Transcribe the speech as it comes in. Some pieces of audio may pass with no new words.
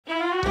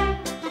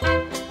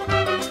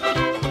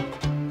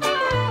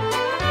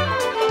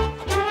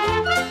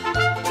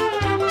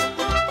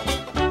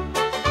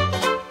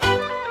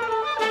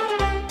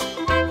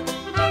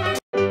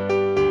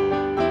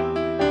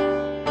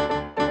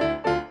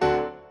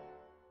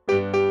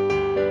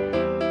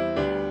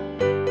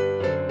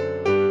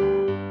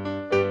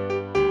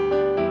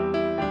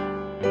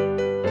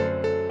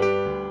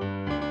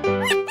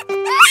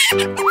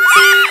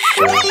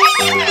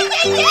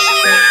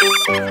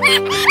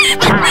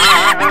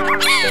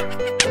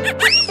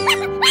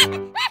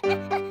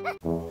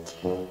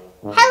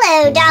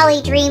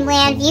Dolly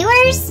Dreamland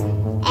viewers,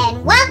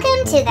 and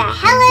welcome to the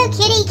Hello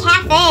Kitty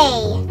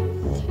Cafe.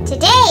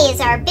 Today is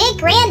our big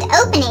grand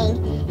opening,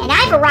 and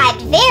I've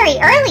arrived very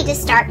early to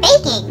start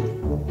baking.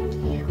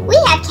 We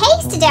have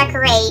cakes to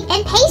decorate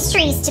and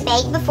pastries to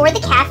bake before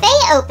the cafe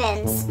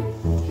opens.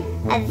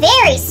 A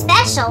very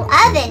special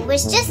oven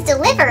was just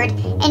delivered,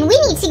 and we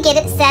need to get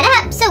it set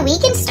up so we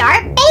can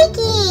start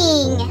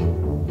baking.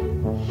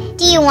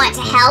 Do you want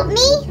to help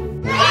me?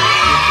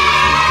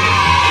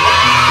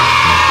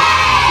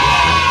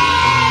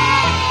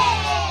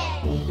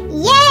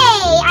 Yay!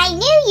 I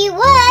knew you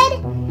would!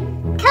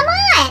 Come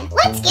on,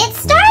 let's get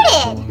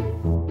started!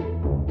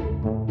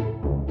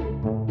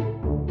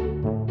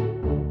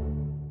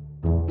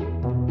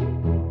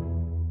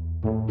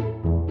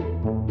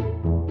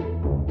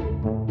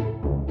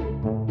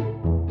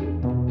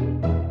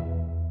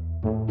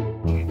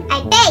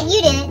 I bet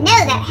you didn't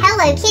know that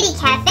Hello Kitty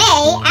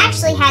Cafe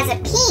actually has a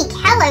pink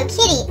Hello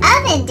Kitty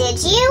oven,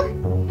 did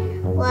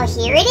you? Well,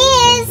 here it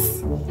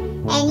is!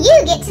 And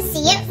you get to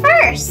see it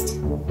first!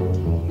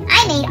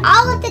 I made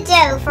all of the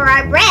dough for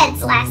our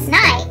breads last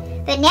night,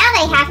 but now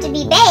they have to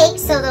be baked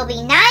so they'll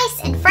be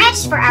nice and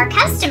fresh for our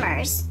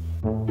customers.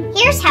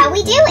 Here's how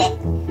we do it.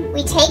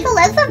 We take a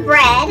loaf of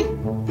bread,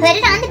 put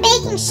it on the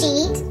baking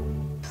sheet,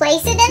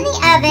 place it in the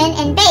oven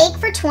and bake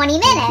for 20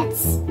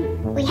 minutes.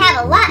 We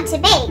have a lot to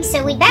bake,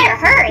 so we'd better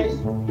hurry.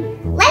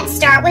 Let's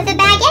start with a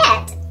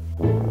baguette.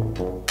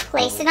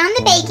 Place it on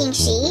the baking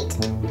sheet.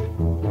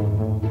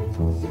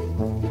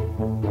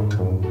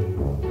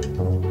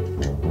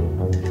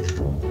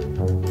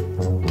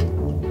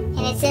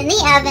 It's in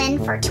the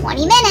oven for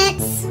 20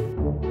 minutes.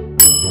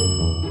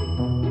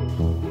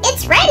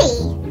 It's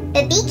ready,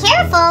 but be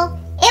careful,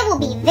 it will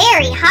be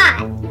very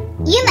hot.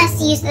 You must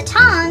use the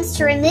tongs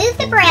to remove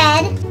the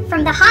bread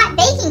from the hot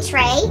baking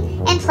tray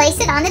and place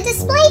it on the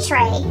display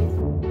tray.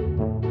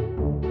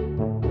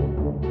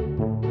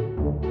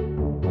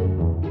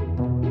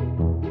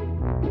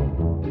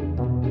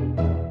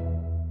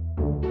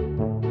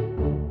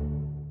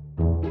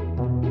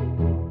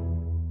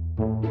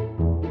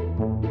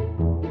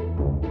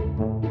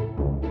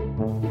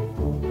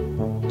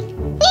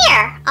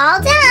 All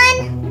done!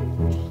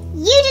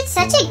 You did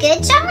such a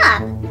good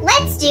job!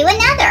 Let's do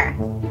another!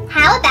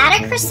 How about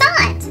a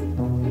croissant?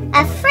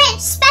 A French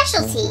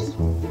specialty!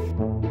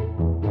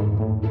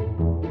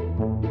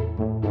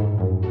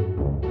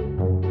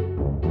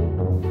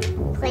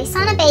 Place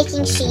on a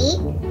baking sheet.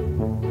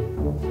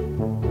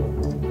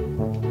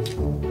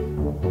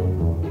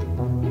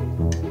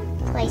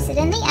 Place it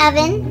in the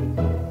oven.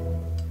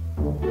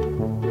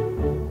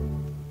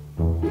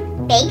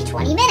 Bake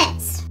 20 minutes.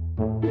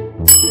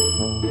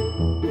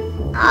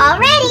 All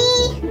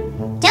ready!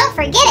 Don't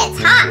forget it's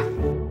hot!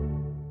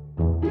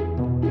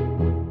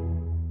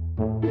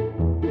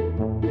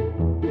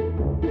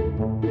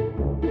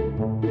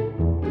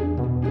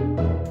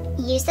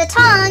 Use the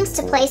tongs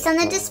to place on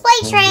the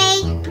display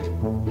tray.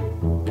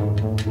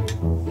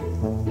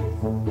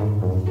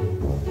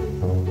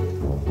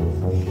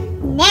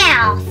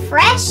 Now,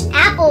 fresh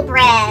apple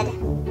bread,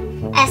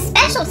 a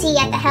specialty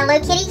at the Hello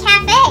Kitty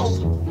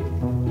Cafe.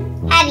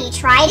 Have you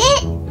tried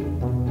it?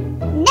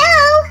 No!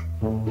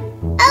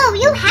 Oh,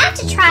 you'll have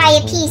to try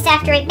a piece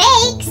after it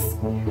bakes.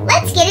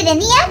 Let's get it in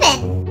the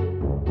oven.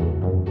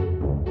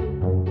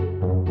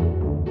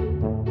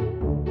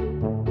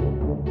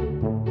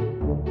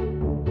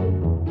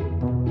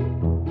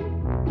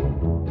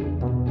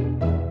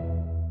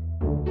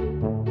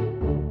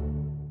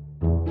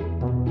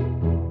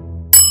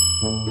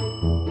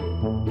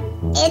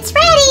 It's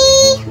ready!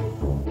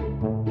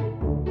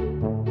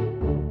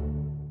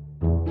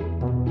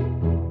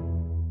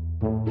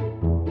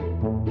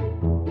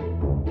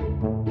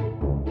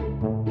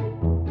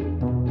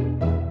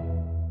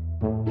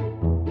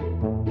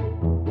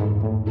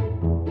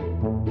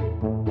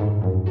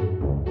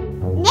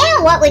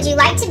 What would you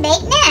like to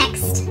bake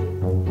next?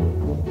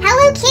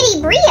 Hello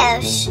Kitty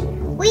brioche.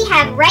 We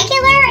have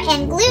regular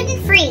and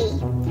gluten-free.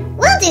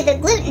 We'll do the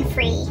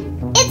gluten-free.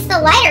 It's the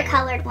lighter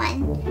colored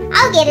one.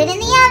 I'll get it in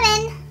the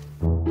oven.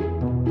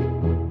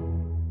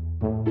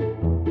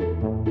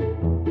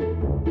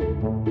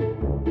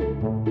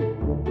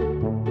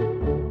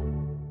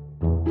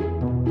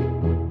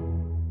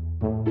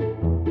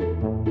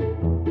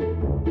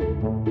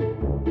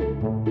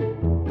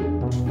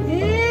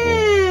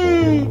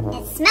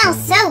 It smells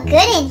so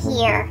good in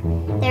here.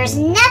 There's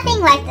nothing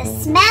like the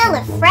smell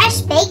of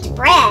fresh baked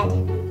bread.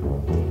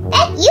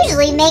 That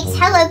usually makes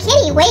Hello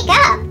Kitty wake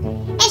up,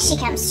 and she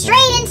comes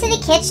straight into the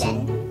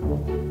kitchen.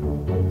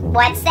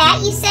 What's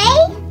that, you say?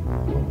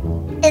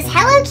 Is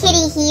Hello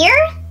Kitty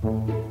here?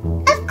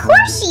 Of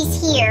course she's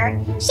here.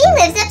 She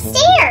lives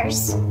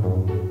upstairs.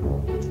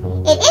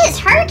 It is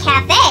her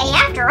cafe,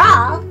 after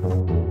all.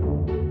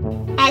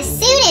 As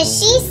soon as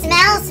she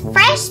smells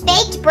fresh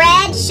baked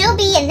bread, she'll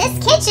be in this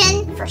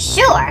kitchen for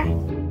sure.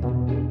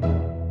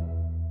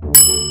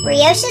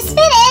 Brioche is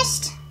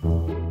finished.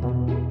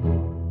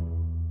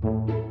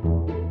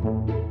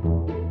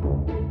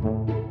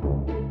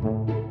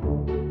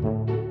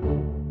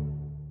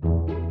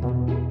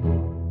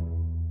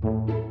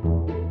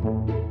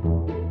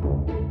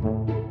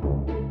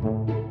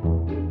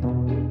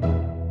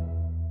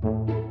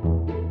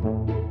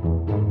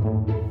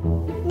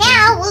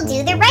 we'll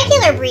do the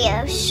regular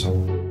brioche.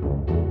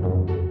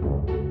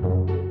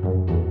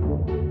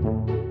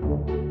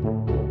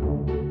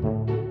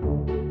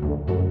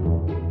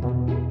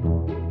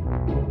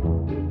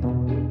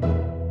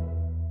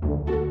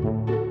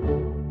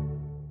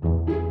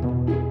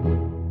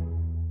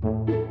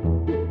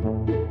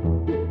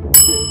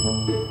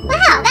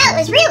 Wow, that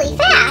was really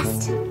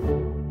fast!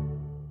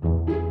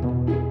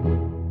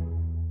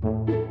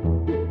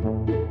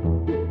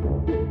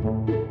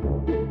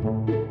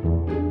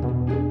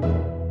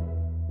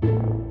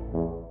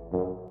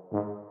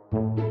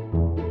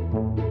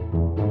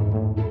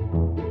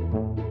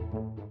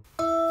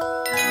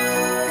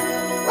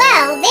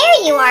 Well, there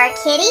you are,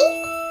 Kitty.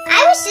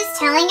 I was just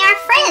telling our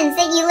friends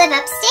that you live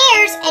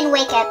upstairs and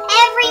wake up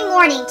every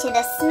morning to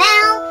the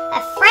smell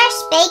of fresh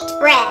baked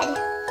bread.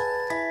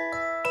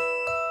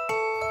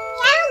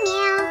 Meow,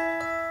 meow.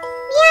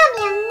 Meow,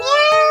 meow,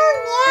 meow,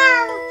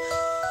 meow.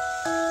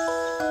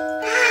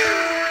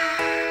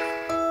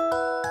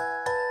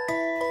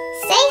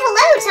 Say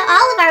hello to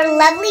all of our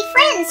lovely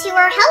friends who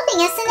are helping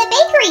us in the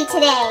bakery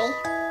today.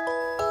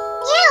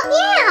 Meow,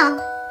 meow.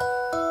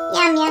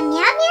 Meow, meow,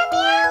 meow, meow,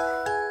 meow.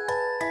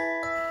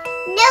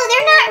 No,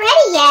 they're not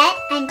ready yet.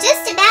 I'm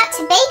just about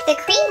to bake the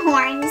cream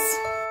horns.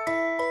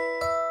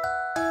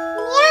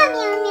 Meow,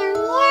 meow, meow,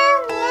 meow,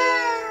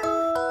 meow.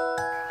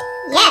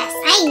 Yes,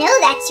 I know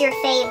that's your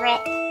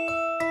favorite.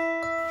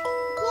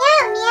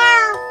 Meow,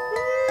 meow.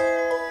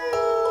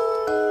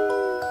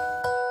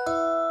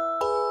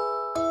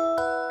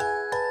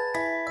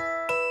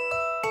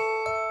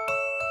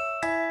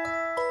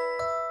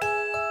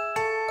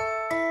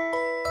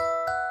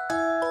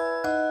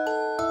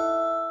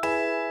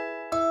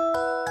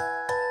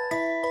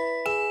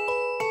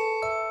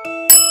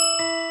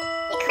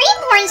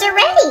 Horns are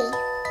ready.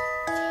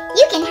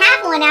 You can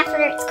have one after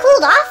it's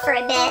cooled off for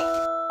a bit.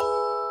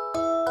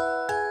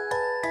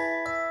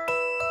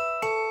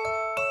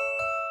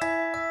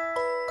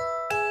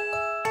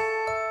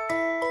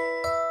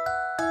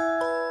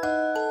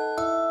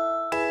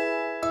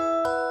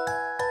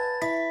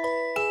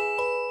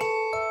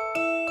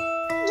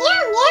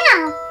 Meow, meow.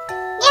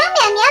 Meow,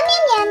 meow, meow,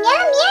 meow, meow,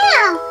 meow,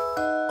 meow.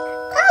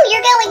 Oh,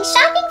 you're going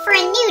shopping for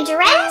a new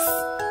dress?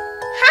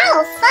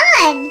 How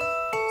fun!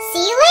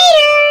 See you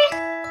later!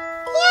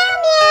 Meow,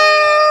 meow!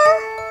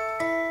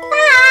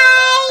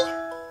 Bye!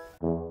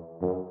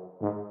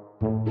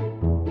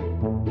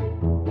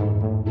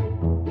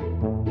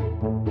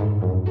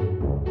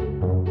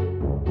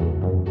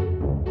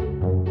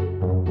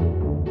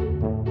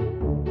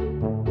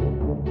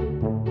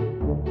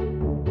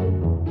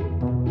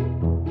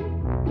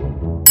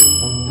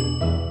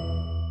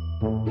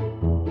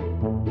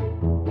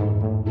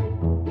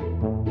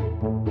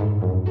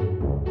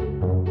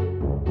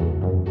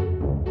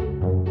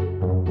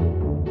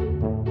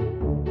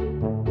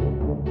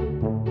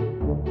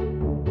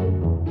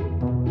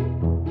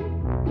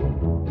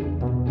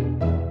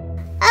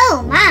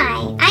 Oh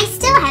my, I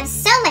still have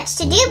so much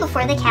to do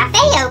before the cafe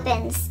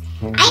opens.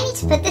 I need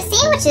to put the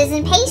sandwiches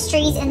and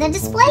pastries in the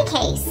display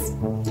case.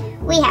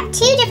 We have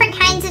 2 different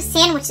kinds of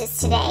sandwiches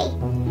today.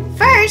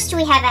 First,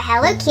 we have a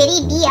Hello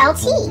Kitty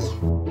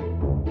BLT.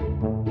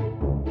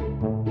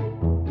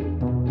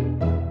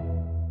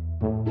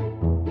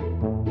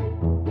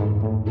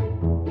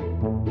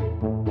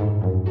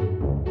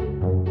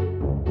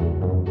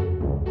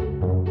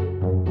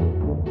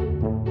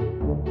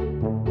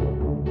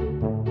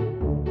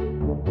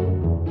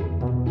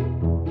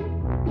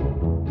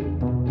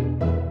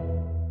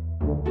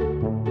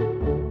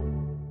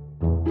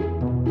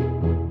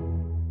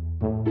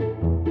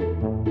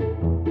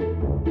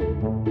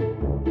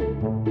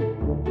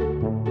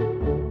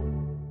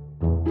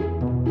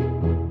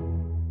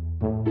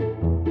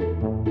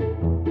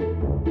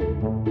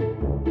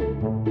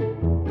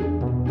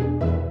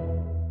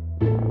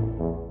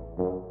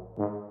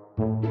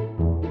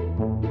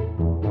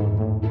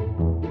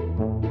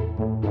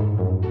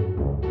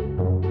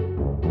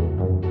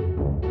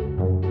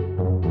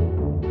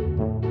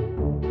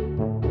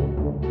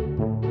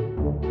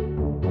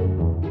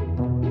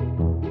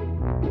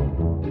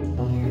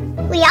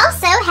 We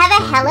also have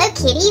a Hello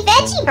Kitty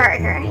veggie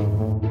burger.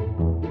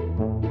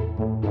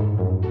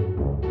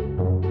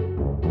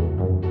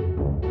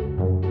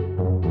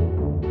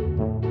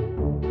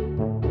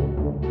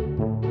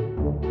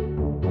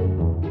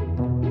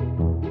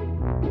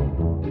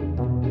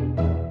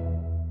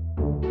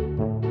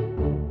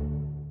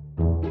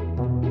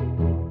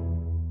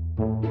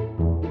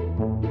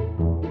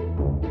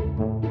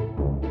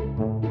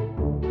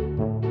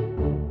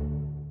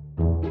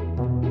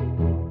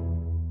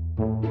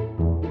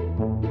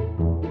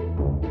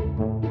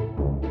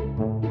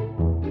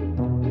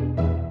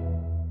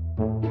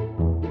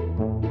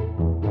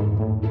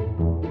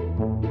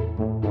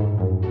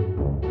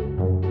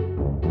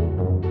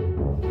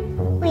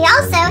 We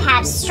also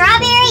have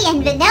strawberry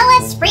and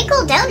vanilla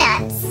sprinkle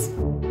donuts.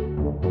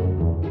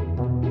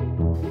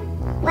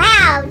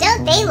 Wow,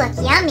 don't they look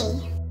yummy?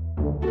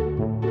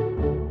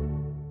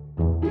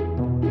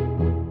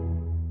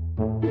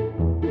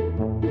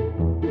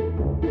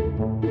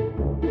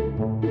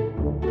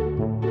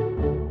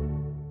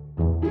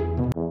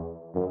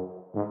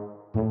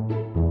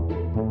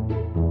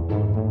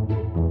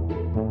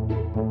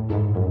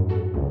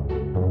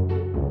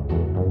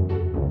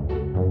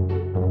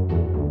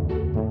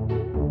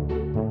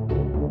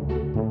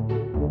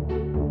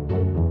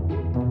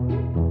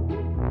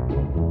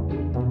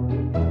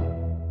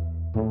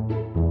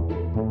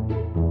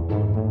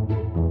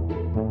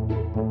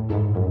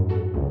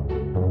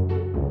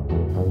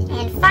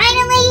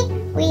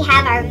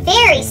 our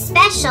very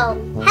special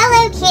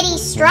Hello Kitty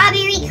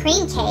strawberry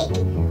cream cake.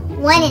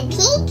 One in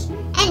pink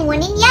and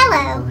one in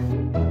yellow.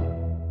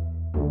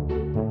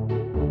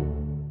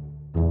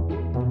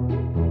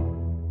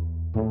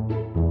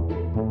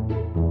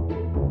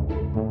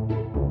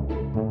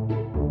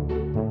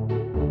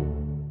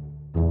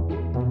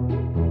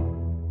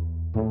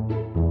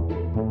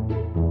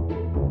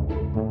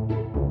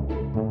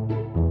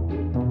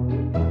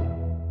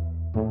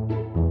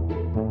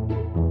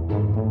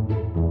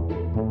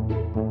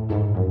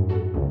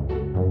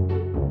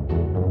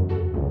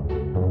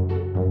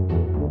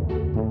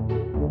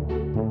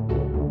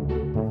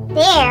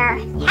 There,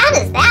 how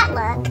does that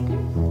look?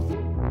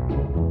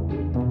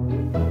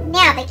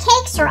 Now the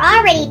cakes are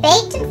already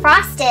baked and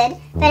frosted,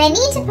 but I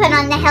need to put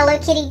on the Hello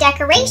Kitty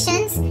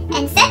decorations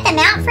and set them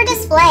out for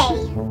display.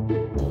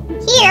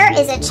 Here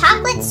is a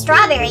chocolate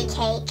strawberry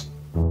cake.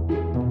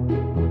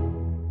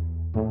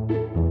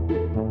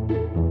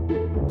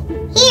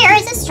 Here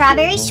is a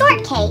strawberry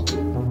shortcake.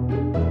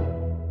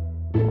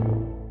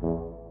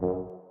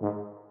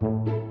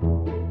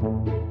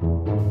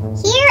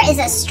 Here is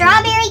a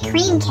strawberry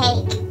cream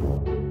cake.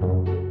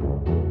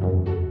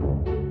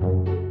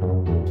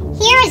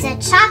 Here is a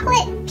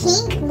chocolate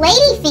pink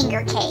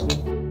ladyfinger cake.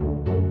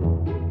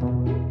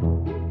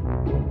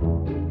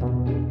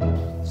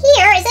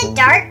 Here is a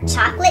dark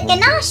chocolate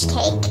ganache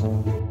cake.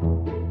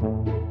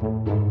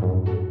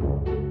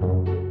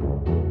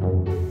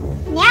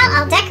 Now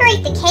I'll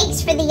decorate the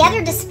cakes for the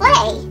other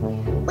display.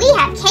 We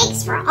have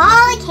cakes for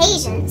all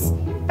occasions: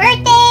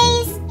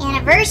 birthdays,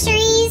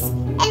 anniversaries,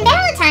 and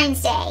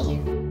Valentine's Day.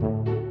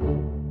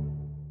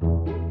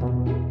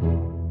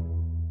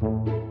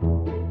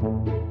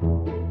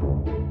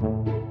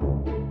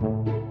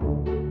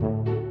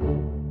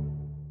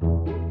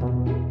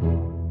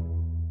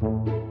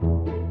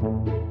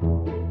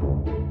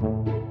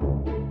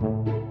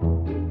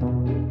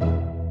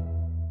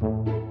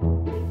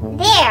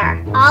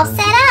 There, all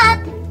set up.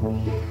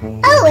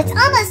 Oh, it's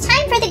almost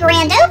time for the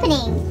grand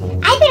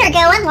opening. I better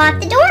go and lock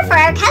the door for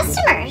our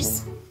customers.